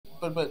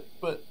But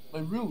my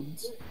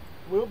runes.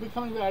 We'll be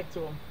coming back to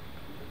them.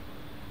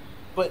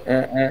 But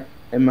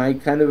Am I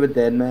kind of a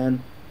dead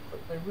man?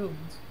 my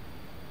runes.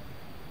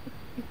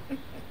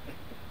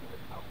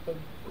 But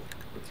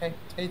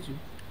Kaiju,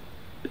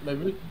 my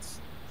runes.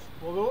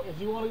 We'll go if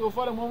you want to go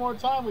fight them one more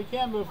time. We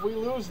can, but if we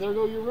lose, there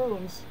go your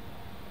runes.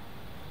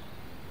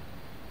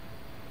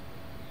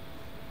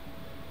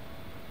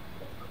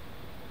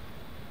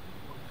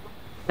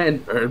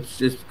 And Herb's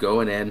just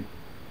going in.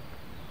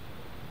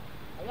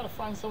 I gotta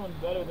find someone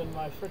better than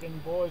my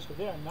freaking boys, because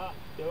they are not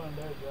doing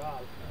their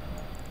job.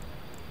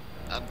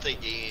 I'm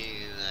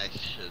thinking I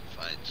should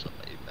find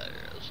somebody better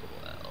as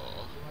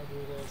well. I want to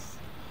do this.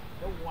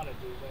 I don't want to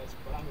do this,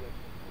 but I'm gonna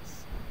do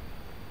this.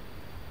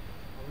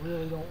 I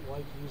really don't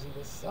like using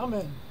the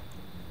summon.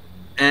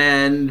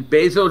 And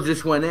Basil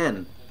just went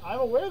in. I'm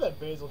aware that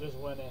Basil just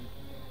went in.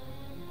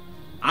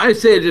 I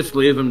say just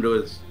leave him to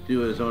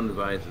his own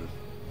devices.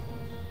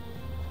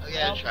 I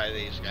gotta try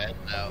these guys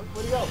out.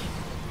 Where'd he go?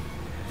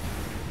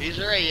 He's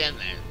already in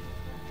there.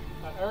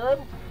 Herb?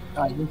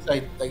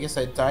 I guess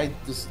I died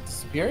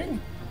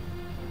disappearing.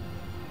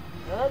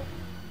 Herb?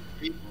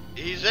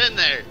 He's in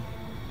there.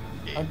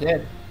 I'm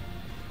dead.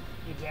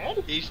 You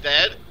dead? He's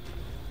dead.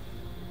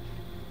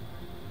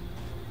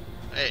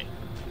 Hey,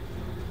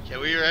 can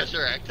we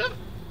resurrect him?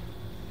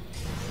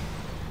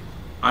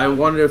 I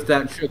wonder if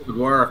that shit would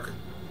work.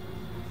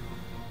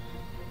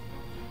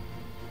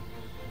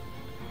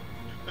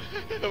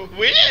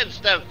 We didn't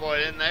step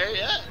foot in there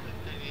yet.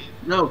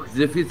 No, because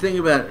if you think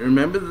about it,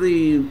 remember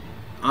the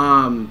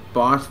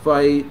boss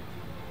fight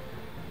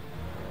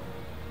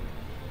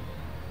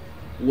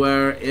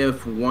where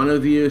if one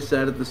of you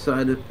sat at the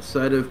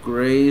side of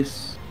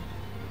Grace,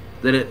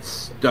 that it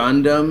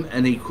stunned him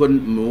and he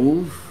couldn't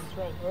move?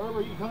 That's right. Herb,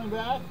 are you coming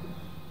back?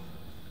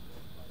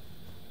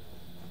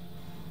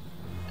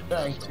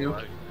 Trying to.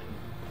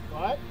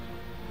 What?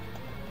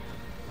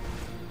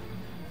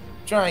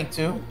 Trying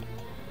to.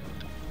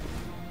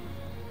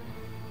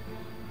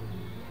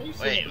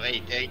 Wait,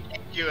 did they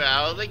kick you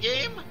out of the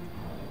game?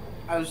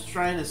 I was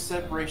trying to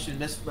separation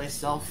miss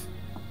myself.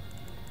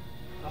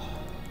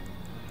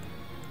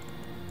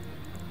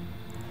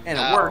 And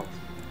it worked.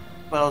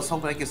 But I was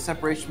hoping I could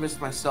separation miss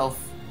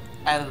myself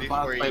out of the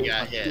Before bottom. you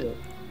got hit.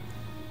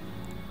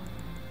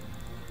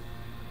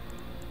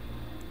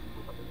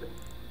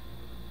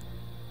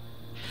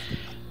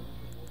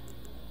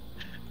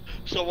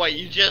 So what,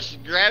 you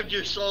just grabbed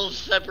your soul,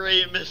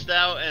 separated, missed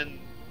out, and...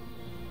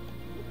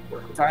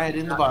 Died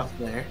in the box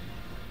there.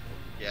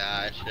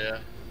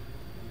 Gotcha.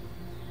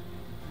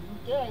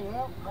 Okay,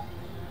 well.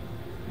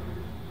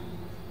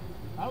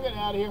 I'm getting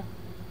out of here.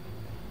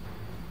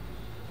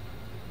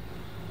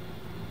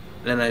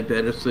 Then I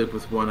better sleep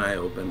with one eye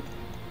open.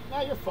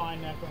 No, you're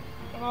fine, Necro.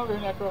 Come over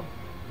here, Necro.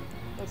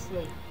 Let's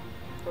sleep.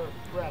 For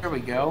rest. There we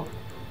go.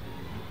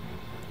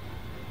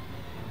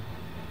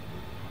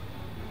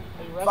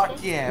 Are you resting?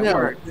 Fuck yeah, it No,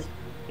 worked.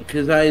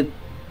 because I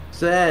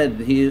said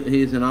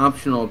he's an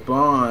optional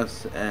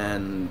boss,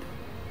 and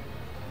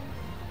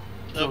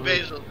So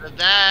Basil, did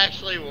that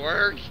actually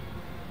work?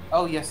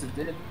 Oh yes, it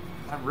did.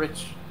 I'm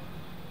rich.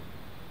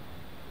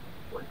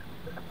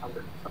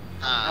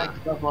 I can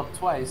double up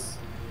twice.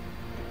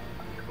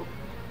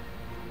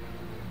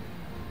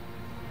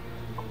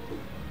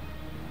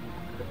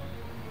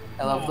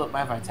 I leveled up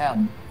my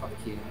vitality. Fuck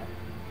yeah.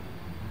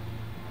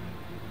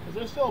 Is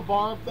there still a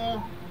bar up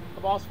there? A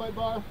boss fight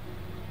bar?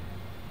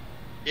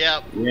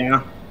 Yep.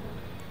 yeah.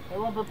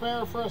 Everyone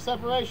prepare for a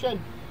separation.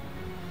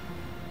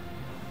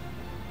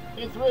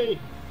 In 3,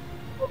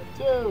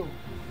 2,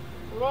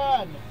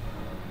 1.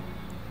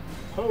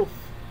 Poof.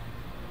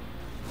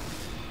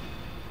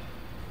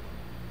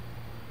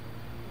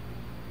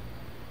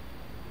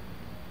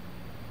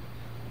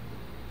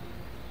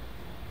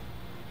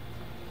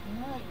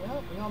 Alright,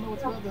 well, we all know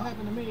what's about to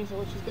happen to me, so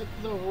let's just get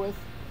this over with.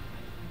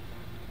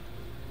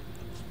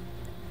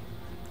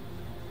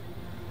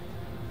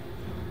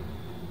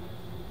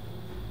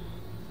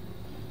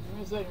 Give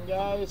me a second,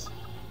 guys.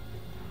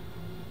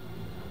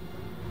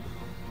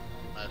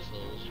 My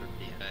souls are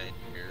behind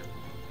here.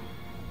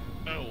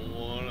 I don't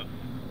wanna.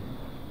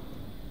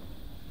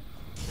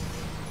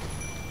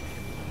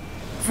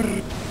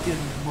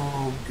 Freaking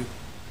Mog.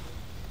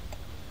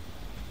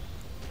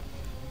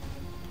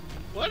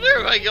 Wonder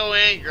if I go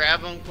in,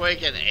 grab them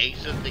quick, and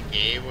exit the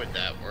game, would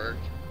that work?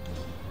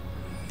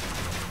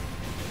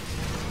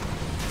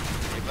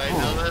 Anybody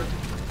know this?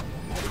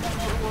 I do not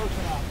know if it works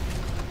or not.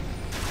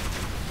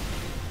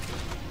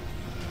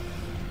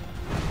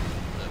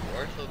 Is it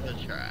worth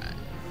a try?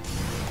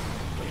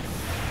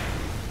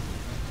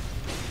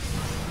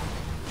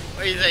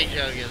 What do you think,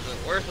 Jug? Is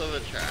it worth a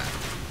try?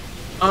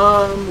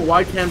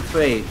 Why can't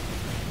Fate?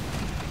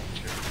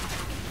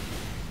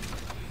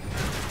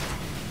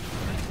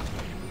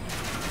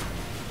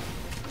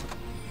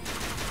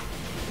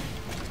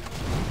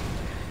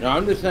 No,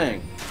 I'm just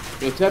saying.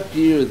 It's up to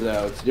you,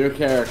 though. It's your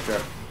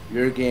character,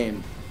 your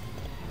game.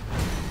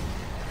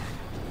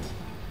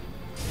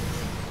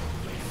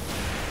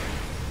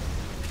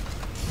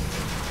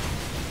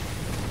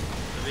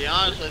 To be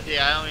honest honest with you,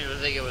 I don't even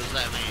think it was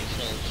that many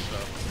souls, so.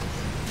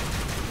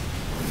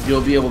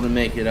 You'll be able to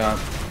make it up,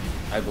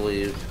 I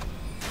believe.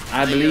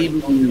 I think believe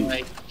it was in you.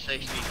 like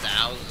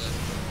 60,000.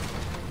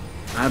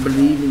 I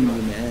believe in you,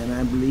 man.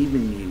 I believe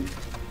in you.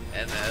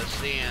 And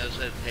seeing as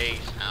it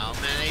takes how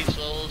many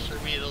souls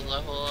for me to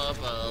level up?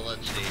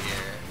 Let's see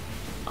here.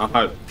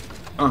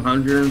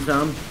 100 and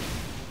some?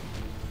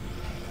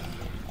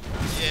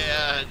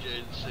 Yeah,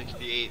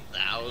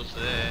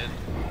 168,000.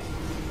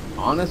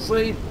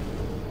 Honestly,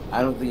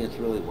 I don't think it's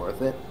really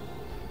worth it.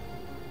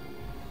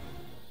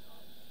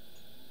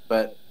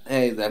 But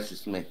hey, that's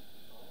just me.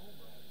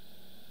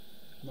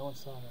 No one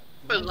saw that.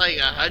 It was like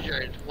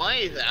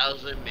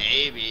 120,000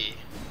 maybe.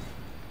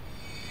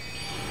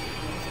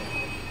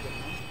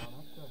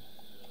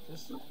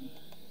 Just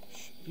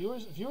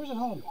viewers at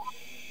home.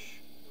 Shh.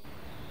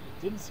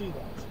 Didn't see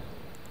that.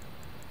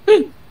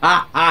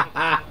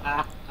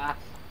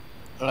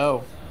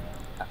 Oh.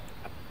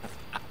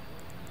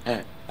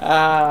 Did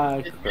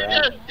Crap.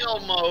 you just kill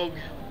Moog?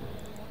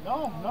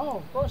 No,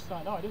 of course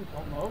not. No, I didn't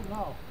kill Moog.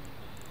 No.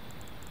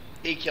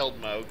 He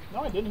killed Moog.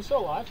 No, I didn't. He's still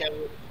alive.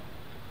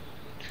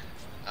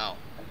 Oh.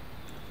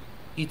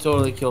 He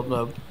totally killed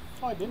Moog.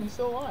 No, I didn't. He's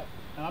still alive.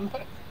 And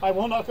I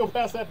will not go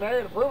past that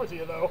barrier to prove it to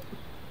you, though.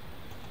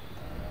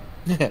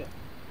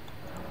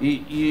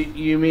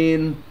 You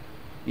mean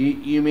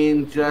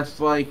just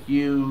like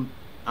you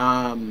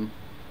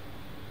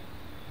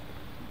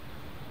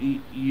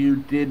you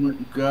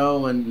didn't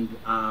go and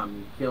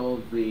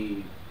kill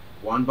the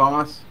one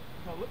boss?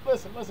 No,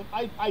 listen.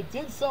 I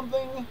did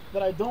something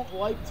that I don't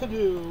like to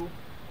do,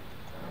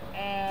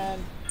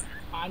 and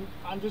I'm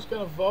just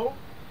gonna vote,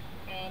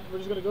 and we're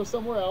just gonna go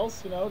somewhere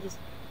else. You know,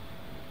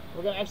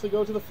 we're gonna actually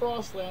go to the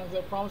Frostlands.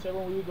 I promised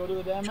everyone we would go to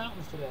the damn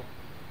mountains today.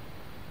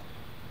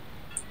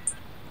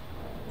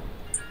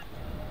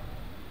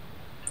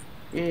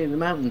 Yeah, the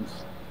mountains.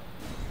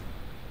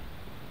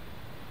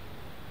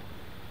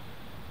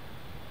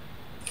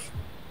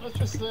 Let's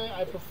just say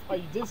I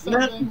did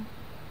something,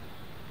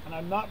 and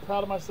I'm not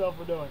proud of myself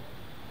for doing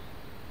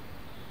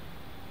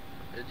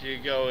it. Did you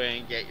go in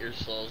and get your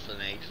souls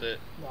and exit?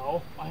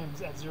 No, I am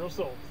at 0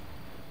 souls.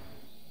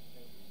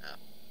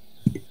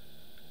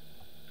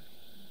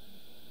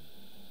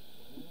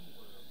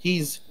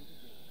 He's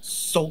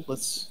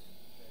soulless.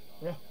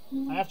 Yeah.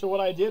 After what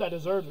I did, I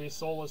deserve to be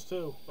soulless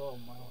too. Oh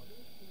my.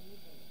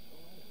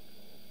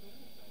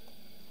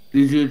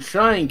 Did you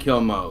try and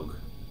kill Moog?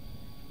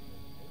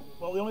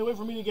 Well, the only way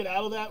for me to get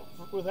out of that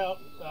without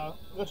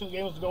glitching the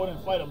game was to go in and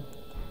fight him.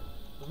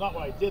 That's not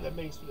what I did.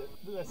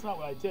 That's not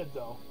what I did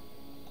though.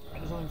 I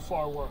did something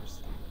far worse.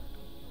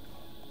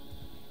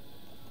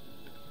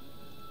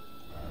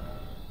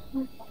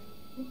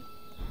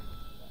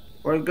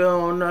 We're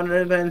going on an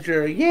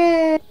adventure.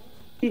 Yay!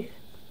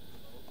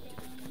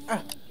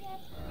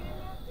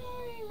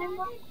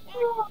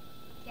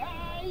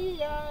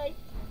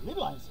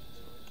 Midline six.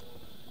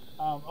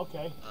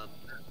 Okay.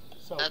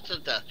 So that's a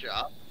death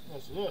drop.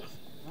 Yes, it is.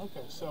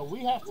 Okay, so we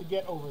have to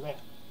get over there.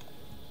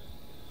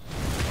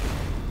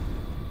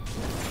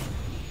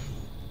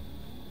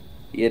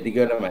 You had to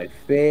go to my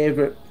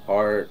favorite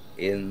part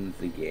in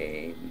the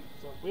game.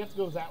 So we have to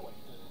go that way.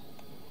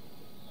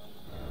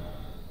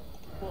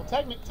 Well,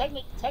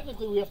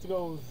 technically, we have to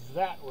go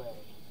that way.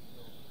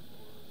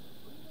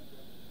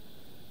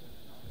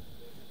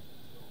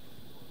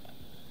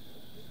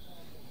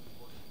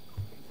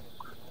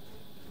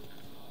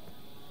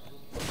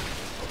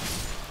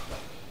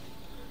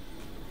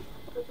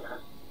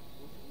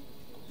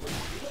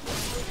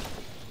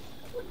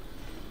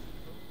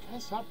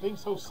 Guys, stop being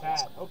so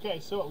sad. Okay,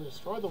 so we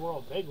destroyed the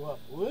world. Big whoop.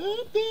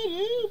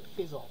 Whoop-de-doo,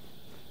 Hazel.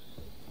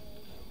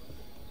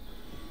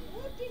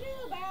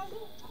 Whoop-de-doo,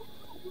 Basil.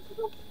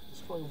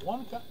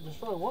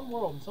 Destroy one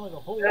world and suddenly the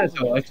whole world. That's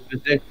all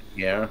exposition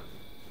here.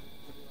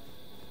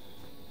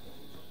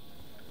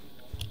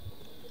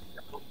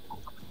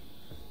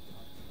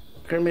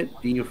 Kermit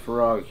the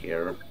Frog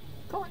here.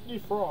 Kermit the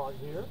Frog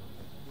here.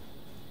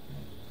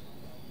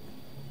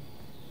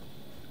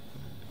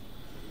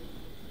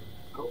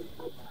 So,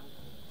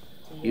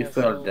 You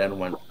fell down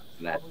one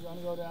flat. We're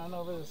gonna go down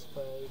over this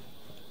way.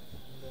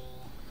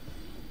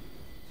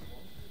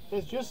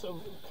 It's just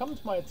come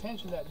to my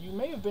attention that you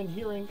may have been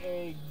hearing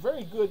a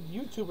very good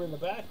YouTuber in the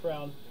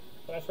background,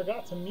 but I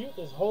forgot to mute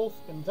this whole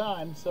fucking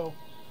time. So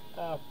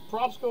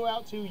props go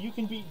out to You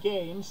Can Beat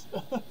Games.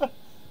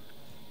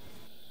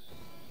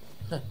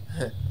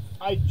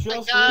 I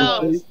just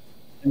realized.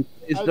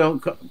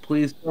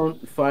 Please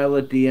don't file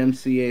a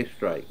DMCA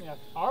strike. Yeah,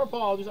 our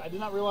apologies. I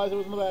did not realize it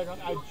was in the background.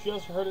 I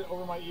just heard it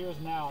over my ears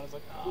now, and it's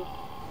like, oh.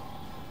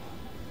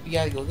 You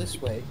gotta go this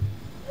way.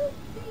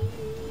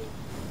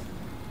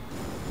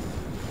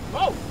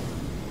 Oh!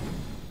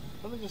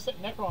 Something just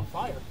set Necro on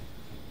fire.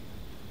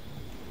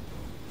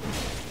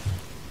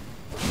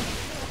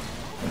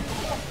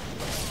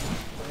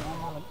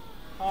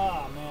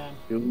 Ah,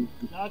 man.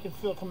 Now I can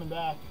feel it coming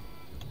back.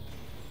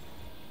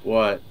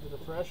 What? The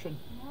depression.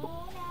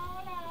 No.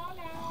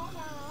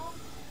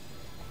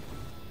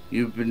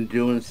 You've been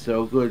doing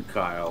so good,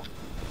 Kyle.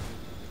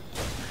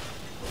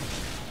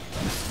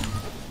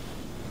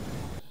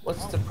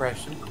 What's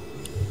depression?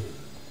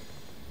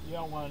 You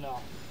don't want to know.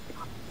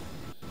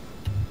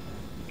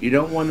 You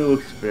don't want to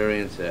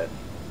experience it.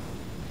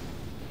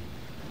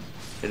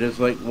 It is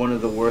like one of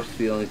the worst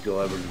feelings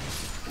you'll ever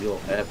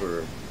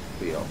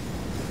feel.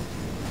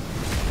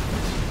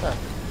 Huh.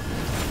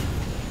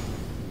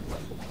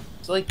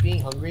 It's like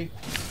being hungry.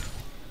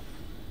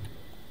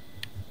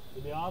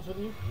 To be honest with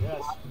you,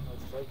 yes.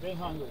 It's like being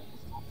hungry.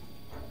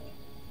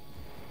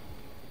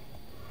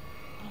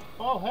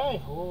 Oh,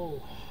 hey. Ooh.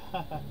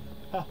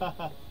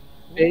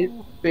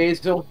 Ooh.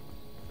 Basil,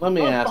 let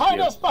me ask behind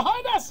you. us!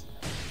 Behind us!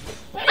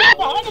 Basil,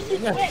 behind us! You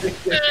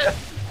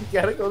You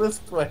gotta go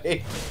this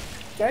way.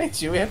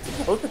 Guys, you have to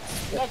go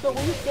this way. Necro,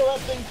 will you kill that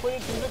thing,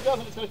 please? Because if it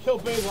doesn't, it's going to kill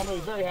Basil. I'm going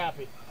to be very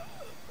happy.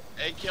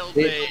 It killed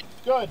me.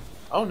 Good.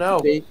 Oh no.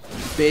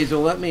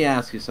 Basil, let me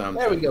ask you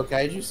something. There we go,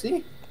 guys. You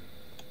see?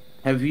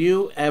 Have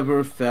you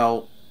ever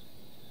felt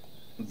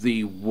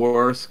the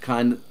worst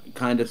kind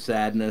of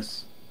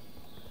sadness?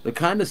 The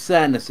kind of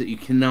sadness that you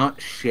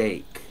cannot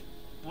shake.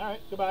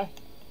 Alright, goodbye.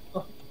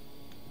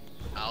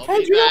 I'll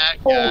be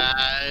back,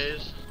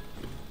 guys.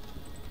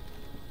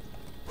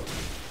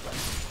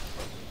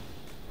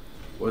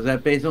 What was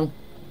that, Basil?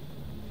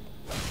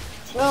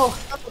 Well,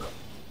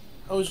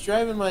 I was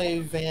driving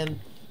my van,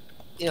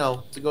 you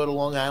know, to go to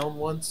Long Island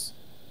once,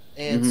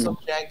 and some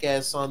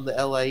jackass on the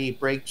LIE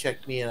brake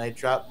checked me, and I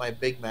dropped my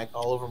Big Mac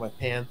all over my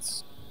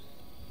pants.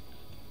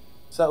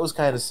 So that was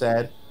kind of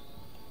sad.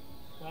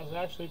 That was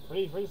actually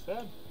pretty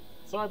sad.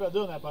 Sorry about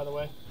doing that, by the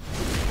way.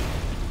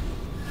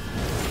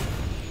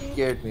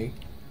 Scared me.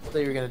 I thought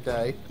you were gonna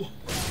die.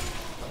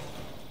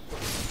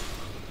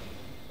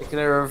 I can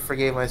never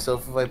forgive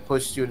myself if I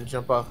pushed you to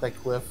jump off that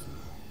cliff.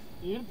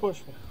 You didn't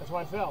push me. That's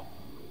why I fell.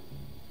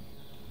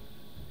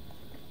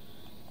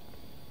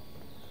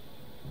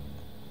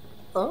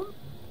 Huh?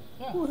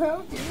 Yeah. Who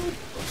helped you?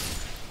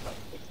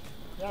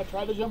 Yeah, I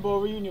tried to jump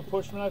over you and you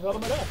pushed me and I fell to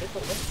my death. It's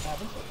okay. It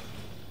happens.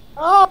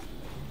 Oh!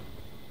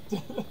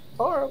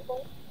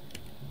 Horrible.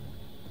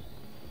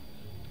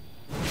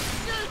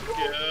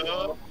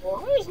 Yeah.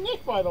 Where's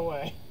Nick, by the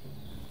way?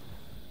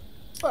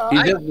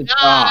 He doesn't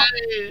stop.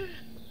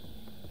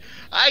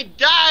 I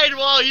died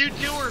while you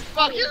two were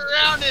fucking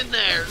around in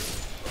there.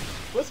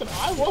 Listen,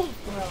 I wasn't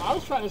around. I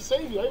was trying to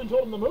save you. I even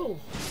told him to move.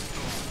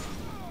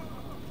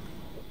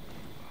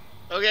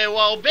 Okay,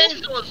 well,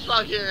 Basil was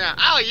fucking around.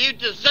 Oh, you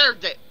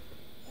deserved it.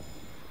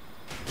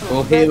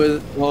 Well, he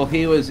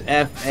was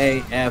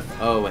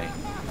FAFOing.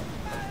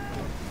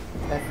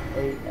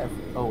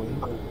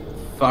 FAFOing.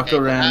 Fuck Hey,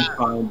 around, Kyle.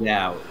 find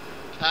out.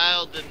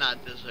 Kyle did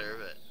not deserve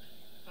it.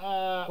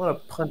 I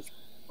want to punch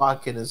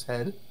Bach in his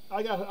head.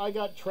 I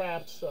got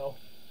trapped, so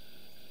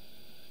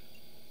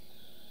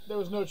there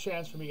was no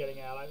chance for me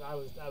getting out. I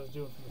was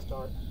doomed from the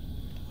start.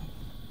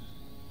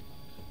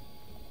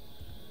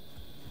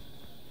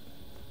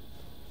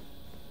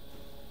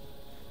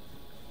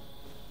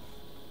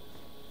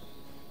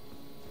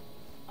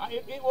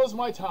 It was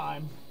my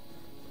time.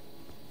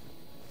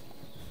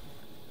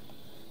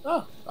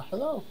 Oh,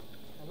 hello.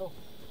 Hello.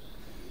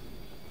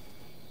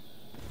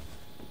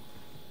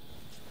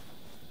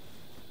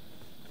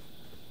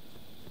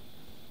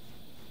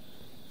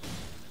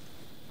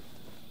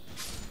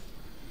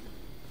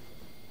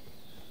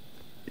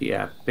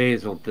 Yeah,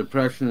 Basil,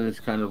 depression is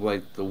kind of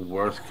like the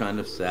worst kind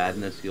of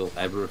sadness you'll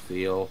ever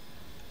feel.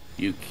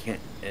 You can't.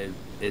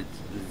 It's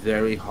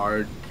very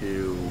hard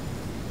to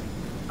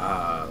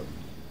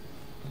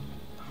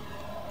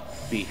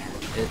be.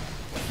 It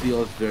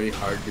feels very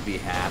hard to be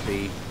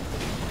happy.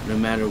 No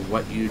matter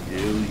what you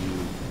do,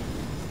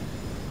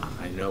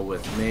 I know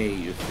with me,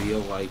 you feel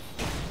like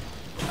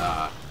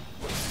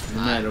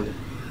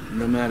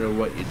no matter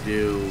what you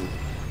do,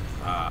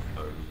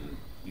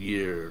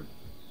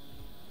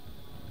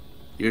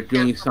 you're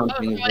doing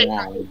something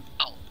wrong.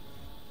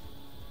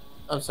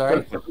 I'm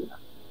sorry?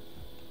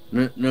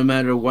 No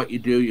matter what you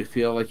do, you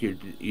feel like you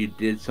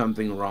did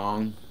something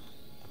wrong.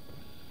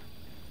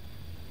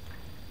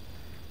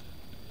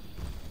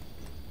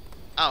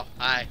 Oh,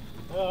 hi.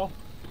 Hello.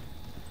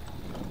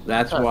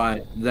 That's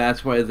why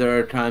there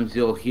are times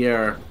you'll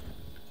hear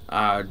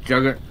Kyle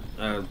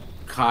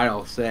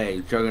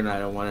say,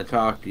 Juggernaut, I want to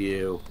talk to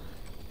you,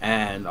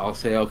 and I'll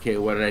say, okay,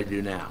 what did I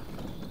do now?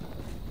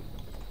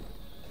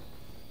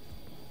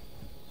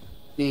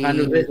 Kind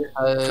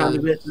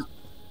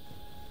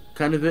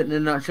of it in a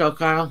nutshell,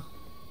 Kyle.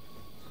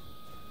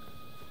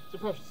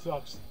 Depression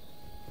sucks.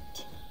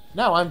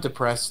 Now I'm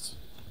depressed.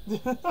 I'm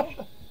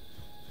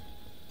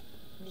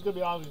just gonna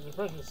be honest with you,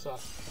 depression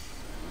sucks.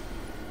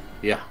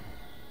 Yeah.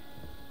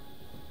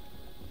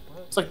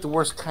 It's like the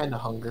worst kind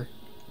of hunger.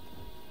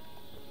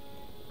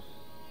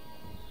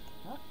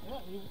 Huh?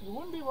 Yeah, you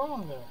wouldn't be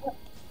wrong there.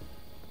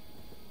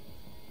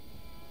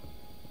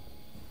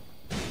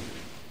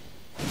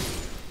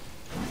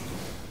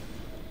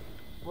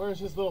 Where's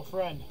his little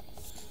friend?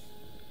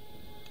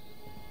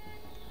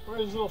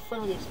 Where's his little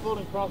friend with the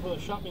exploding crossbow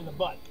that shot me in the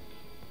butt?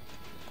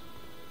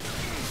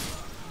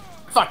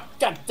 Fuck!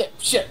 Goddamn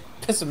shit!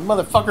 Pissing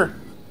motherfucker!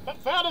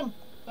 Found him!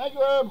 Thank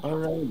you, Herb! All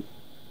right.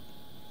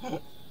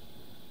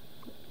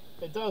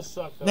 It does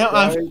suck though. Now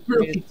Sorry, I'm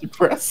really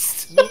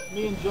depressed.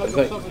 Me and Jug It's have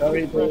like, suffered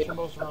sorry, through depression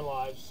most of our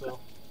lives, so.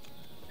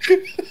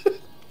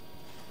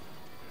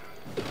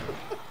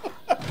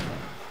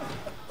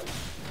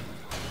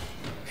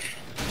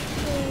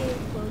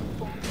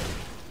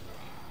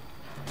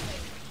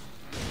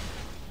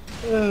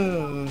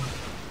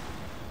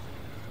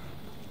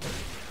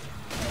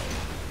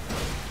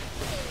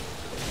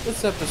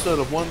 This episode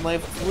of One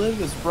Life to Live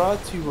is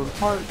brought to you in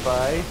part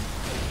by...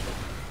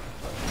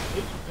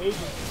 Pages.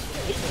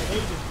 You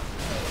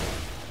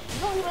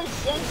don't even make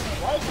sense.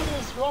 Why is it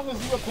as strong as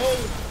you were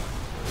paid?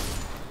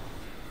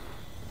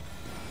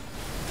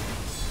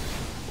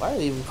 Why are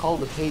they even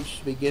called a page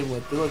to begin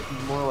with? They look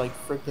more like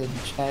frickin'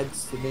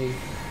 Chads to me.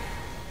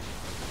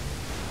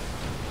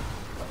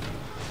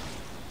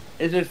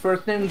 Is his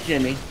first name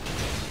Jimmy?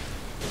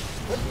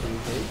 Oh,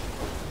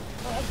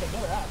 actually, I've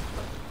never asked.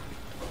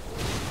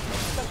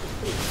 That's just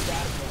pretty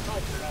bad. I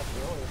probably should have asked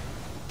earlier.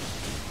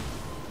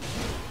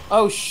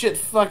 Oh shit,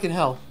 fucking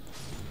hell.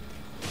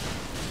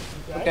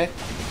 Okay. Okay.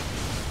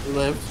 We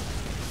lived.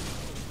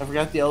 I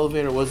forgot the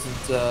elevator wasn't,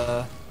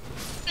 Where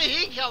did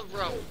he come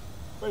from?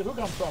 Wait, who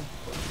comes from?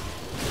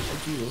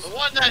 Oh, Jesus. The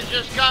one that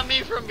just got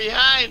me from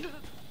behind.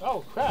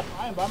 Oh, crap.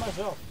 I am by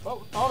myself.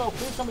 Oh no,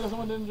 please tell me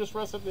someone didn't just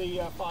rest at the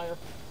fire.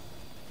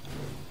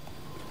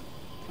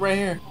 Right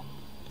here.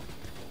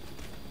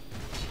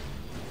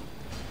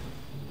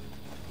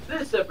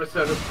 This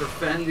episode of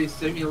Profanity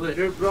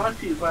Simulator brought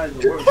to you by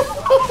the world.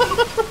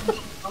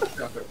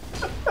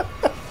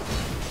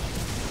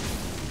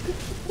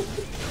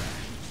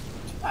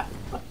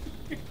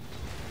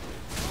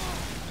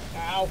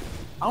 Ow.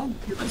 I'm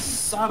gonna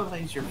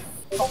sodomize your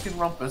fucking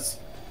rumpus.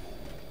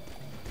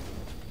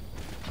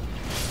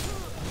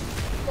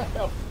 What the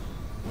hell?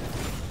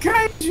 Can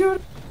I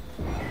shoot?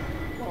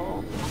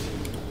 Oh.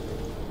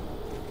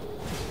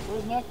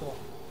 Where's Necro?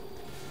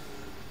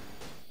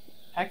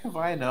 Heck if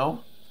I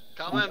know.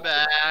 Coming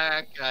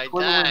back. I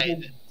Twiddling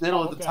died. his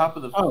diddle at the top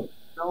of the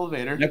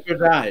elevator. Necro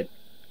died.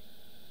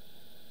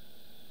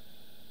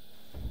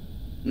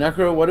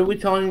 Necro, what did we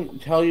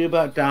tell you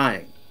about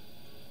dying?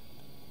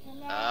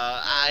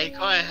 I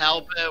couldn't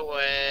help it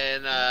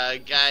when a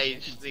guy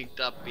sneaked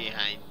up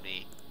behind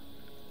me.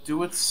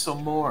 Do it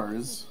some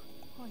mores.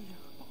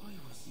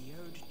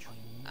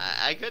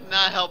 I could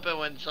not help it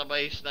when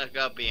somebody snuck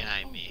up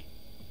behind me.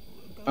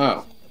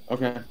 Oh,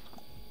 okay.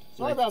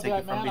 Sorry Like, about take that,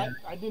 it from man. behind.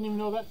 I didn't even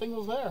know that thing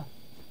was there.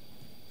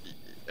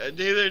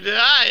 Neither did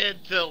I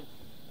until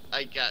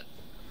I got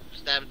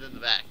stabbed in the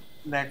back.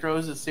 Necro,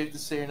 is it safe to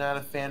say you're not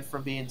a fan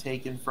from being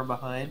taken from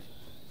behind?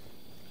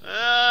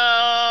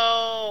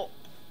 Oh.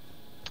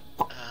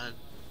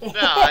 No,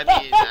 I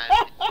mean,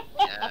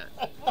 yeah.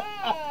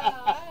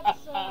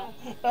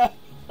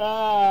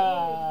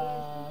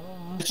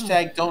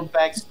 Hashtag don't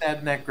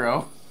backstab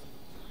Necro.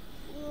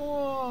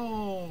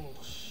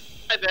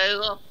 Hi,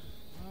 Basil.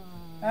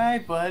 Hi,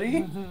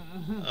 buddy.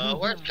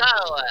 Where's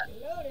Kyle at?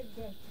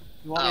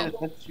 You want me to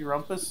touch your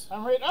rumpus?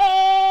 I'm ready.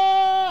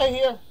 Ah,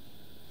 here.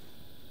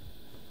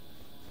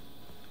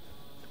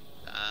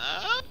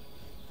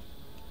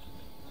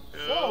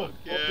 So,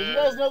 did you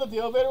guys know that the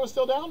elevator was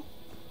still down?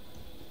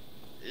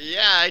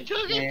 Yeah, I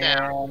took it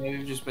down.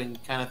 We've just been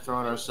kind of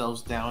throwing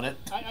ourselves down it.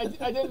 I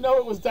didn't know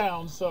it was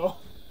down, so.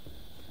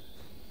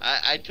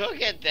 I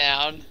took it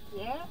down.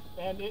 Yeah,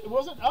 and it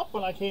wasn't up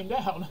when I came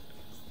down.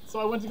 So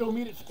I went to go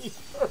meet it face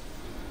first.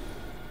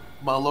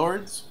 My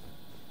lords.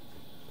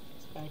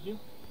 Thank you.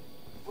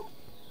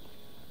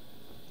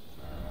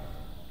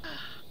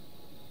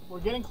 We're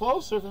getting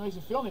closer if it makes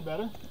you feel any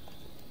better.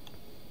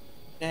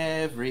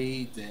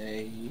 Every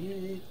day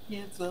it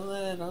gets a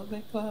little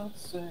bit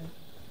closer.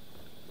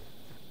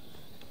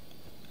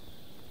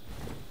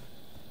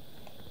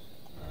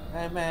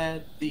 I'm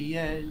at the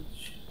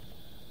edge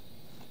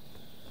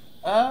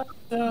of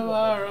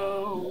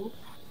tomorrow.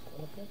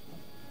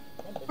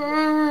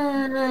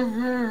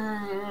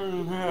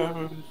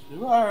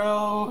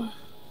 Tomorrow.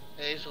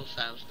 Hazel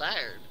sounds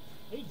tired.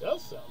 He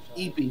does sound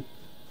tired. EP.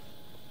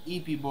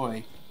 EP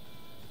boy.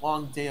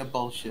 Long day of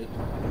bullshit.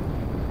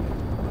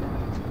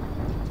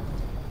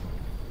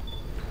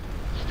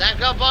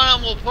 Stack up on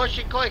him, we'll push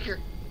it quicker.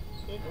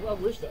 I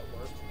wish that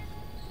worked.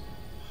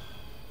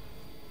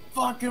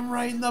 Fuck him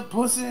right in the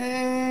pussy! Do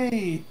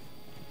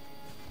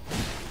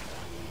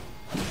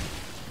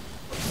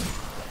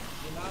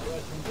not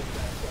let him get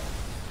back up.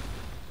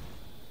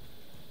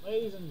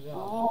 Ladies and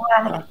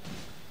gentlemen,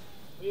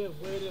 we have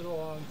waited a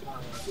long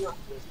time for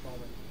this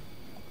moment.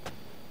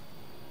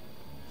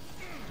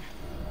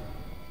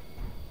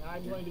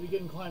 I'm going to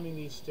begin climbing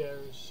these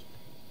stairs.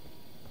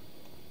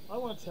 I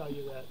want to tell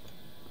you that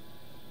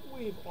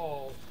we've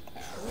all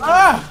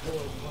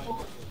enjoyed climbing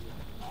with you.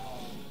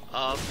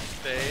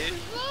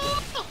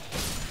 Basil?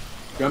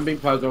 Jumping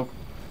puzzle.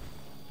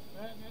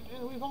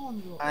 And we've all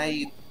enjoyed.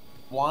 I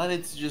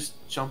wanted to just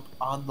jump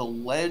on the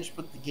ledge,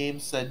 but the game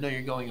said, no,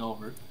 you're going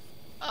over.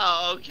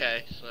 Oh,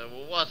 okay. So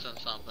it wasn't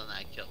something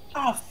I killed.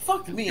 Ah,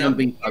 fuck me.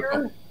 Jumping I'm here.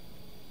 puzzle.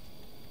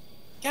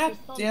 God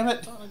damn it!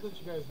 Just thought I'd let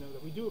you guys know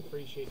that we do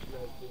appreciate you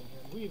guys being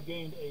here. And we have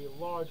gained a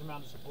large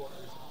amount of support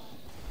recently.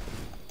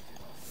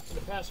 In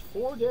the past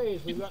 4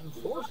 days, we've gotten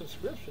 4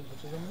 subscriptions,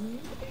 which is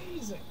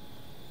amazing.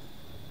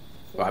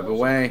 5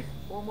 away.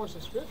 4 more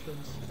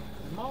subscriptions.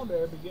 Mama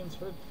Bear begins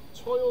her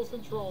toils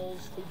and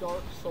trolls through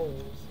Dark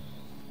Souls.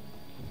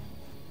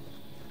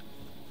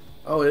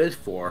 Oh, it is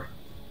 4.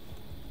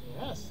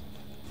 Yes.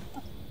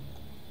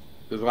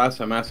 Because last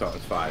time I saw it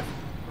was 5.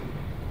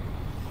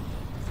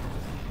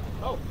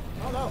 Oh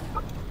no.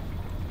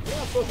 You're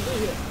not supposed to be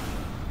here.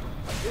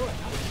 You're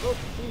not supposed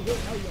to be here.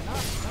 No, you're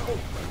not.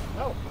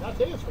 No, not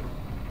taking this from you.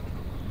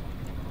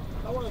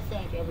 I want to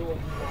thank everyone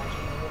who's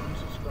watching, everyone who's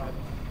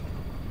subscribing.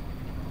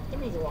 It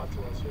means a lot to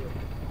us here.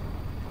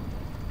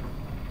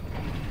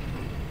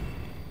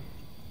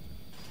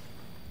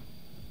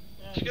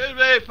 Excuse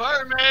me,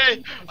 pardon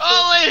me!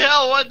 Holy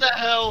hell, what the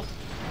hell?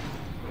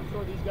 I'm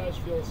sure these guys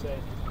feel the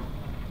same.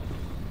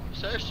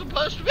 Is there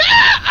supposed to be—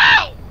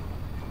 Ow!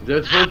 Is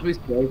there supposed to be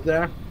space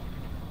there?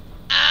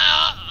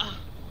 Ow!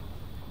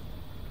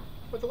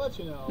 But to let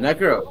you know,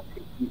 Necro,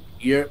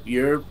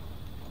 you're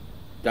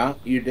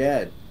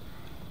dead.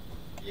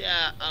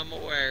 Yeah, I'm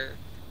aware.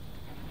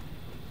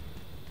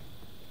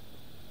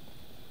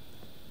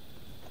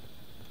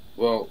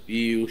 Well,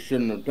 you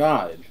shouldn't have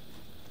died.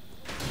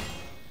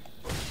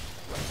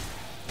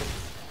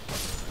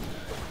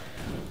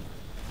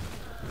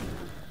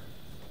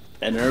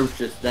 And Herb's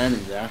just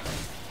standing there.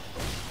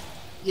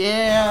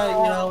 Yeah,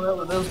 you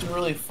know, that was a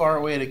really far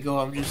away to go.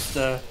 I'm just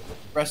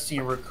resting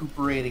and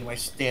recuperating my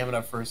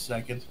stamina for a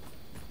second.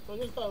 so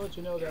I just thought I'd let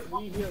you know that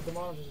we here at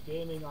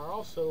TheModenstersOfGaming are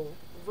also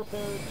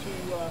prepared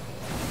to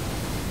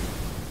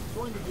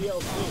join the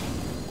DLC.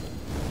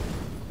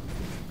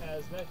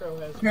 As Necro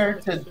has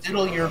Prepared to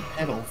diddle your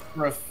pedal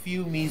for a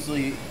few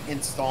measly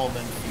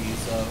installment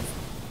fees of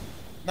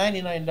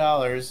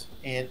 $99.99.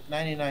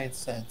 I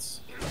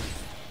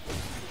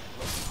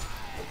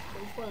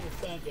just wanted to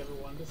thank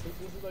everyone. This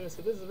is like I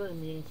said, this is a very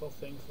meaningful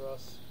thing for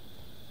us.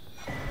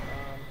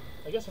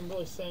 I guess I'm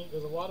really saying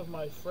because a lot of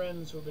my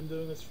friends who have been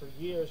doing this for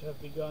years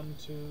have begun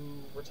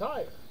to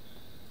retire.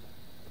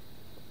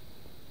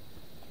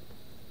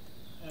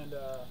 And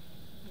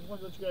just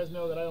wanted to let you guys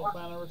know that I don't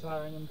plan on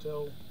retiring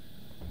until,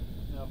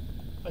 you know,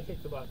 I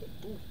kick the bucket.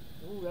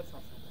 Ooh, that's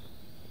not fun.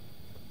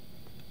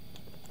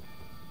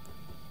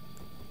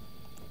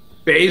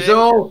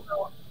 Basil?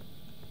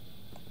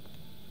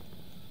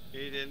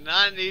 He did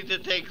not need to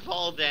take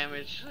fall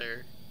damage,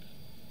 sir.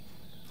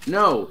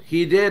 No,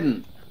 he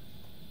didn't.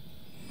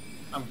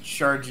 I'm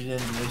charging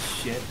into this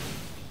shit.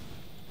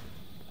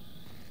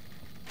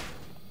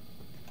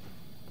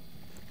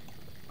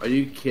 Are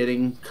you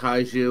kidding,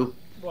 Kaiju?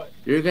 What?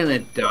 You're gonna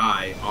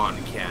die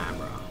on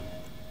camera.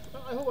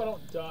 I hope I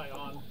don't die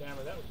on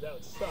camera. That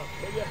would suck.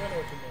 But yes, I know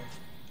what you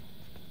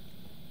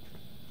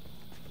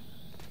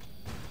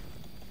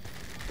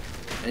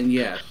mean. And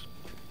yes,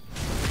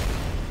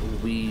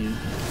 we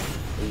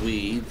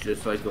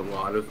just like a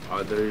lot of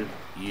other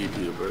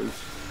YouTubers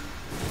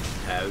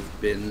have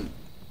been.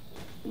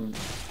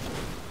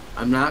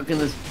 I'm not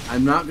gonna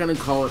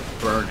call it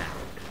burnout,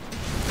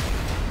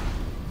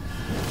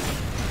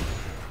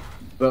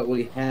 but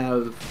we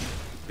have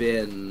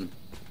been.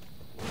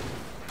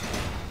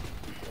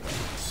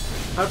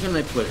 How can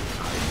I put it?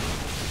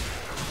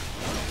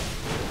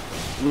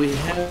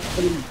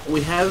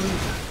 We haven't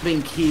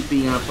been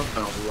keeping up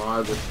on a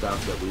lot of the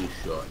stuff that we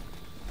should.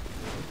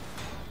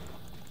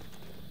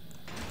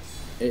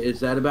 Is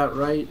that about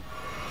right?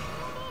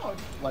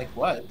 Like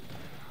what?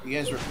 You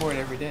guys record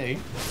every day.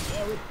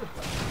 Yeah, we do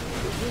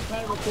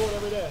kind of record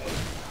every day.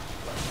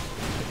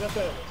 Except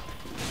that.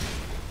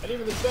 And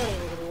even the setting is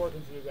gonna be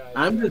working for you guys.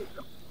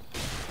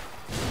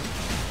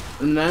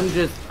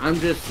 I'm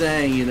just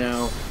saying, you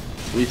know,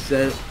 we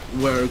said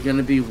we're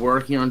gonna be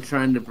working on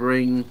trying to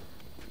bring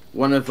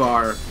one of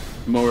our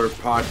more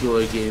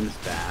popular games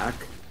back.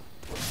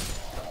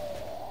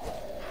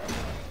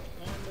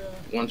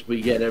 And, once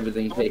we get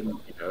everything taken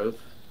care of.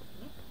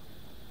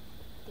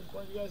 just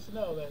want you guys to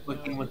know that.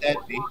 What would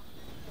that be?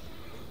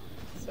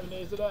 7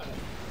 days to die.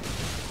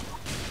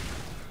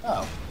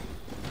 Oh.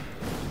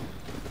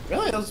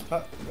 Really?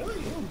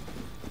 Really?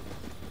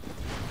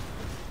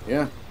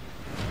 Yeah.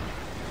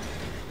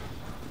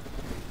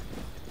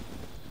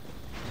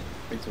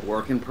 It's a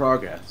work in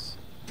progress.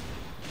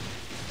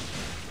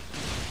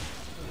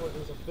 It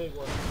was a big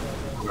work in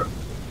progress.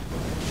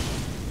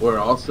 We're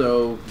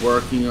also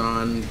working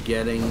on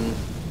getting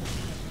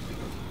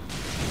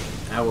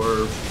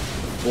our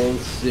full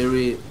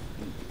series.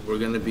 We're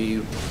going to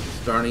be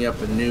starting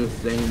up a new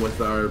thing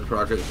with our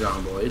Project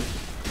Zomboid.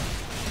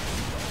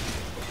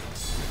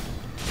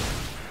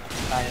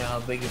 I know how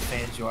big of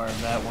fans you are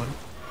of that one.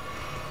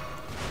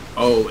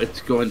 Oh,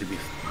 it's going to be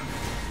fun.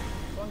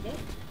 Fun game.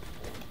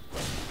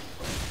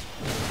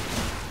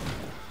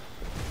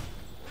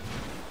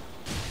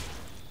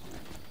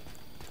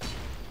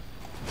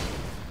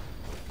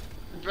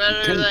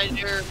 Better than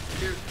your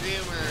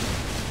streamer.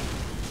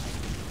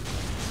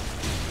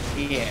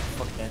 Yeah,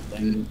 fuck that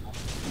thing.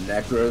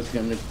 Necro's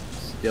going to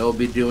still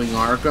be doing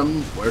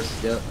Arkham.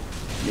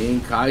 Me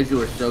and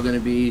Kaiju are still going to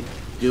be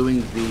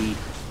doing the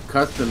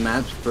custom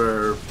maps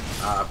for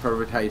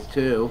Perfect Heist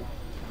 2.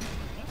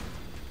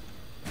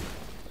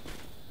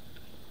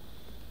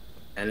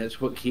 And it's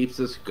what keeps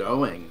us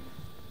going.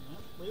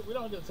 We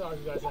don't get to talk to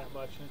you guys that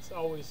much, and it's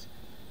always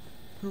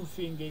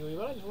goofy and giggly,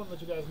 but I just want to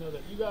let you guys know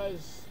that you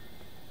guys,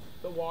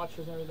 the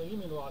watchers and everything, you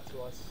mean a lot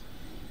to us.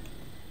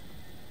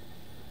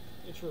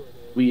 You truly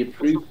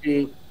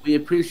do. We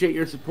appreciate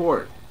your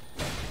support.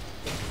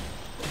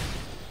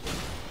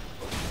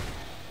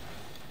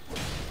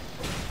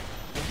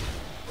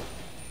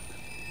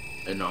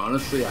 And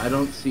honestly, I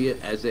don't see it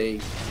as a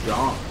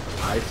job.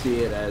 I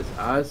see it as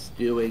us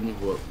doing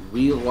what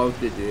we love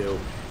to do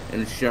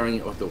and sharing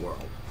it with the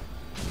world.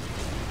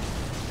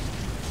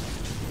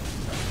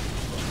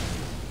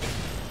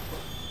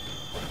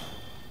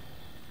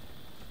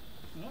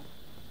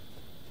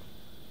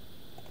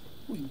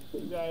 You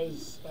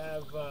guys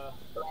have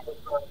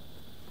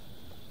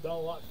done a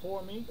lot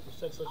for me. You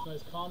said such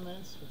nice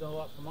comments. You've done a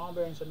lot for Mom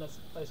Bear and said nice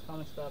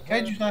comments about her.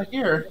 Kaiju's not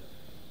here.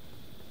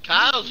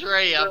 Kyle's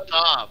right up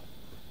top.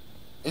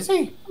 Is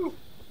he?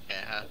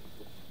 Yeah.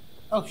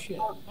 Oh shit.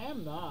 I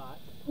am not.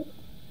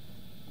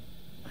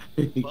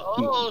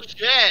 Oh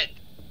shit!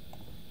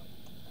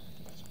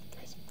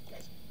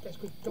 Guys,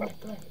 quick, come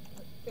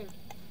here.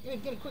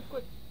 Get it, quick.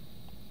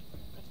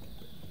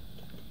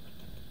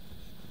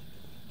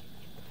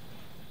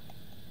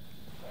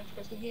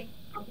 Guys, get in.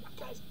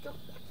 Guys, go.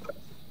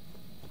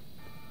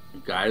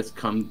 You guys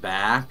come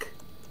back.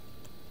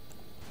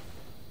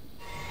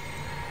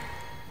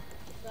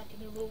 Back in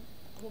their little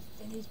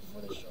thingies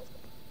before they show.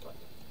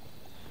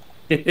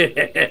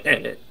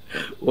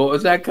 What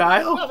was that,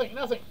 Kyle?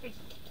 Nothing.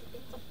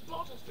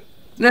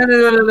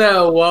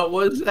 No. What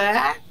was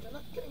that? I'm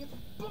not getting in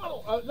the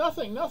bottle.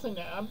 Nothing.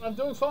 I'm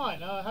doing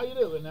fine. How you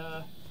doing?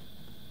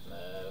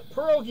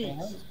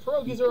 Pierogies.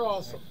 Pierogies are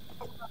awesome.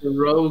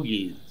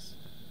 Pierogies.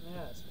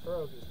 Yes,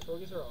 pierogies.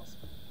 Pierogies are awesome.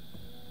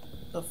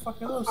 The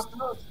fuck are those?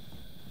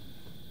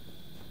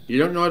 You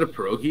don't know what a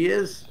pierogi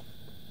is?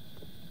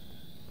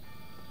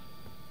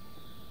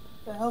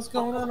 What the hell's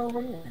going on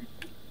over here?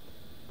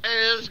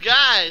 There's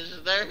guys.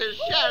 There's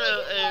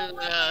Shadow and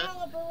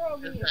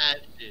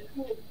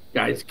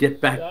Guys, get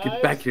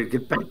back here,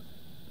 get back.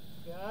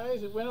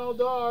 Guys, it went all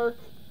dark.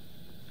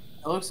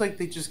 It looks like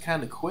they just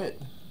kind of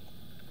quit.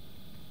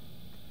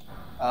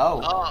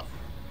 Oh.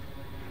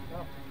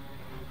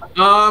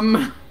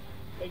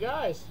 Hey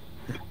guys.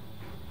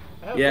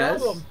 I have Yes? a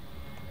problem.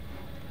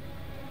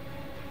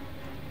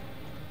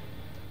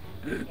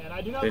 And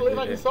I do not believe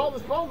I can solve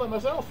this problem by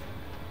myself.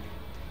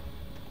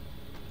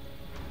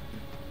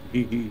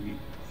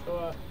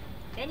 So,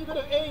 any bit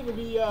of aid would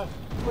be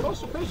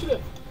most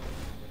appreciative.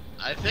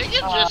 I think it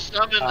just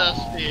summoned us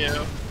to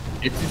you.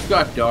 It just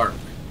got dark.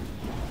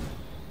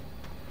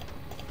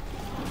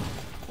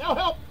 Now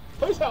help!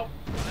 Please help!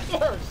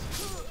 It hurts.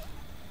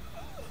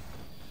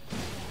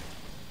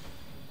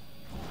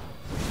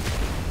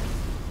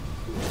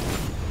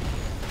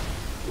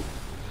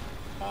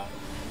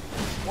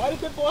 Why did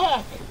it get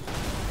black?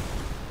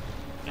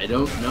 I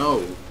don't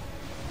know.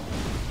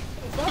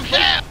 It's not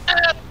black.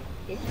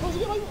 Is it supposed to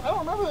get like? I don't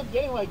remember it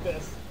getting like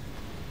this.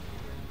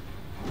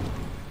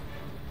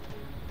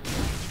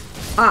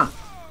 Huh.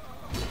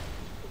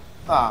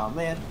 Oh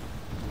man.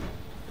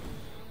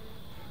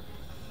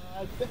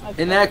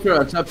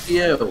 Inacro, it's up to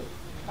you.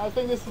 I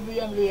think this is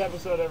the end of the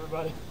episode,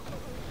 everybody.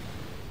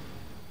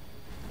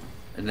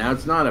 And now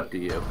it's not up to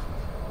you.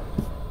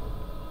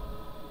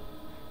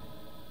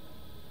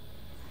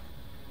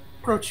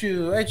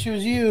 Crochu, I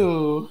choose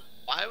you.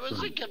 Why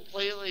was it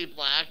completely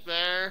black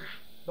there?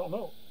 Don't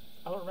know.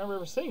 I don't remember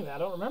ever seeing that. I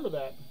don't remember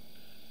that.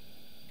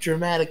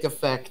 Dramatic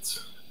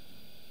effect.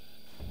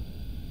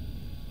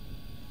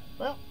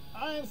 Well,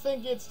 I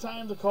think it's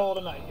time to call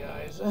it a night,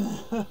 guys.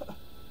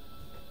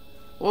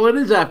 Well, it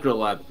is after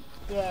 11.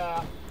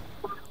 Yeah.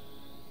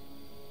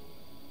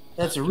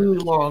 That's a really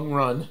long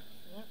run.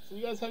 Yeah. So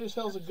you guys have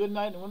yourselves a good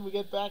night, and when we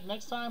get back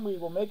next time, we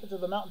will make it to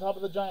the mountaintop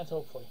of the giants,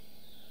 hopefully.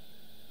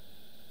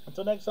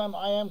 Until next time,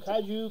 I am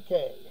Kaiju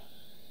K.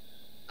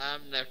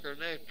 I'm Necro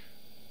Nick.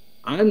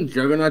 I'm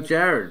Juggernaut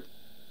Jared.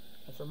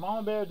 And for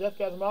Mama Bear,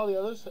 Deathgasm, and all the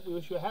others, we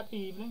wish you a happy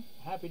evening,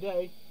 a happy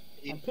day,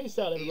 and peace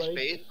out,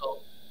 everybody.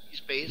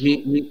 He's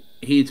Basil.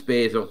 He's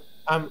Basil.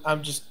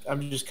 I'm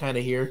just kind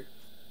of here.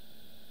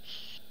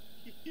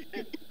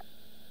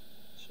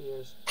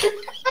 Cheers.